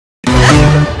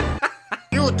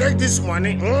You take this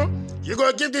money, you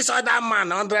go give this other man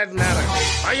 100 naira.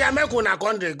 Oh yeah, make una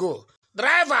country go.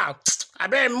 Driver, I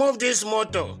better move this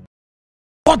motor.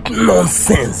 What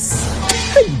nonsense!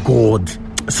 Hey God!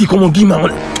 See, come on, give me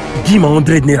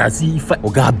 100 naira. See, if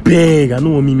I beg, I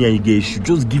know what me and you get. You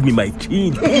just give me my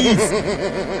change, please.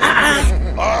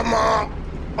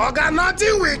 Oga,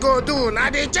 nothing we go do. Now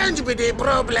they change be the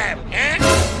problem.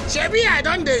 Shebi, I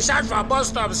don't dey shout for bus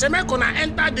stop. Say make una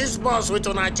enter this bus with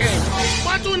una change.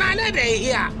 But una let they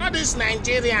hear. All this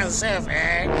Nigerian self,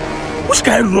 Which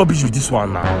kind of rubbish with this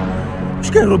one now?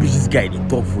 Which kind of rubbish this guy dey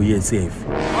talk for yourself?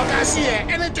 Oga, see,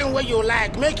 anything where you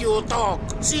like, make you talk.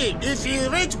 See, if you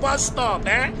reach bus stop,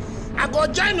 I go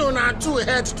join una two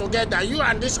heads together. You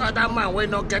and this other man will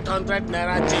not get 100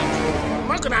 naira change.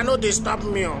 Make una no dey stop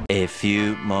me. A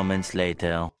few moments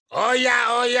later. Oh yeah,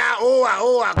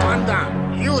 calm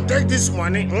down. You take this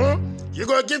money, you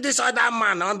go give this other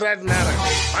man 100 naira.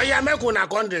 Oh yeah, make una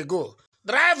country go.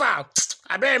 Driver,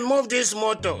 I better move this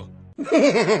motor. You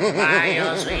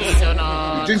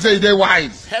think say they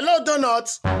wise? Hello,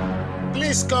 donuts.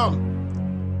 Please come.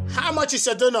 How much is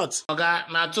a donut? Okay,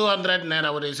 now 200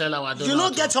 naira would they sell our donut. You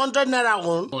don't get 100 naira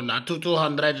one? Oh, now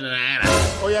 200 naira.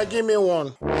 Oh yeah, give me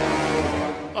one.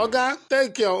 Okay,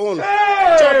 take your own.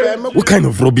 Hey! What kind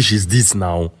of rubbish is this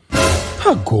now?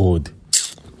 Oh God.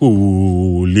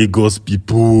 Oh, Lagos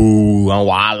people and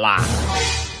Wala.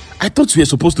 I thought we were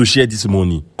supposed to share this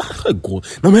money. Oh God.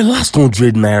 Now my last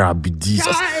 100 naira be this.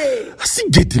 I still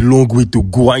get a long way to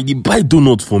go and you buy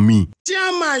donuts for me.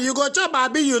 Chairman, you go chop,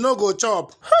 abi you no go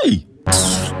chop. Hey.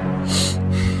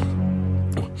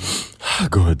 Oh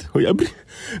God. Oh yeah,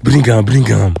 bring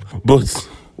him. But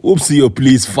hope see your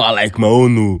place far like my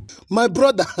own. No. My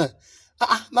brother.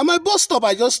 Now my bus stop,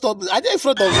 I just stopped. I dey in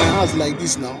front of my house like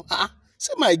this now.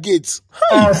 See my gate.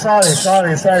 Oh,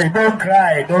 sorry. Don't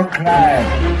cry.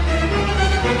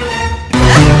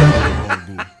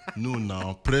 No,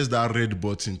 now press that red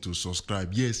button to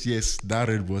subscribe. Yes, that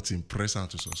red button. Press on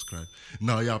to subscribe.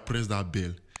 Now, yeah, press that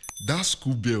bell. That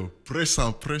school bell. Press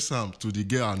on to the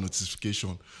get our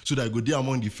notification so that I go there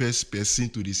among the first person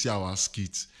to see our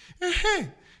skits.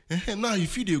 Now,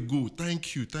 if you dey go,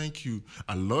 thank you.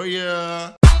 A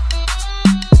lawyer.